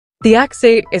The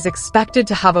X8 is expected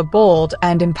to have a bold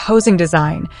and imposing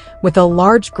design, with a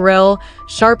large grille,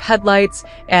 sharp headlights,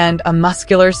 and a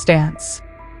muscular stance.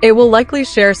 It will likely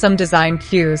share some design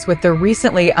cues with the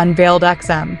recently unveiled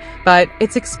XM, but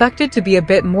it's expected to be a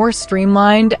bit more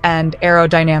streamlined and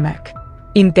aerodynamic.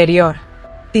 Interior.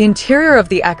 The interior of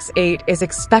the X8 is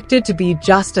expected to be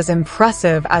just as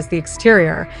impressive as the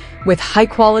exterior, with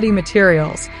high-quality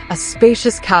materials, a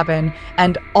spacious cabin,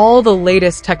 and all the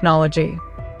latest technology.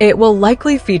 It will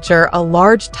likely feature a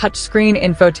large touchscreen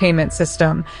infotainment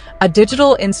system, a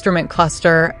digital instrument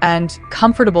cluster, and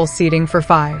comfortable seating for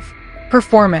 5.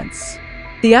 Performance.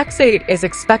 The X8 is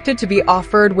expected to be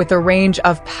offered with a range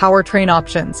of powertrain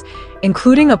options,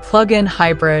 including a plug-in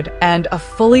hybrid and a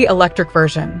fully electric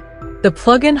version. The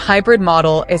plug-in hybrid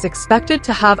model is expected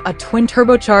to have a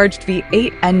twin-turbocharged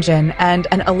V8 engine and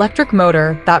an electric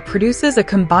motor that produces a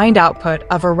combined output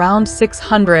of around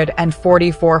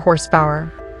 644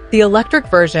 horsepower. The electric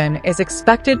version is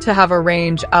expected to have a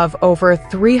range of over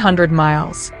 300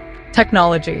 miles.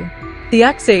 Technology. The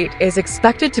X8 is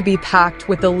expected to be packed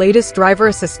with the latest driver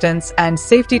assistance and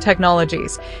safety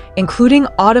technologies, including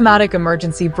automatic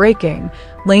emergency braking,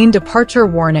 lane departure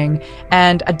warning,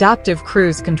 and adaptive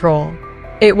cruise control.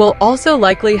 It will also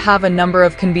likely have a number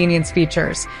of convenience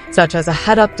features, such as a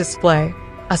head-up display,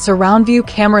 a surround view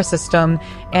camera system,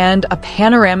 and a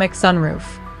panoramic sunroof.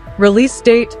 Release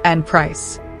date and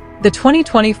price. The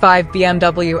 2025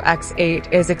 BMW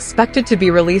X8 is expected to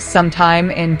be released sometime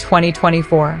in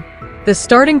 2024. The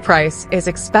starting price is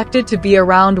expected to be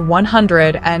around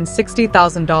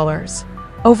 $160,000.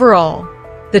 Overall,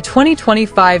 the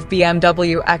 2025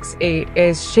 BMW X8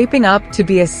 is shaping up to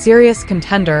be a serious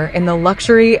contender in the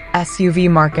luxury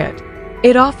SUV market.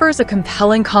 It offers a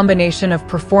compelling combination of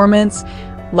performance,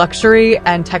 luxury,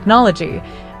 and technology,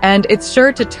 and it's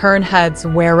sure to turn heads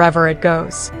wherever it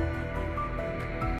goes.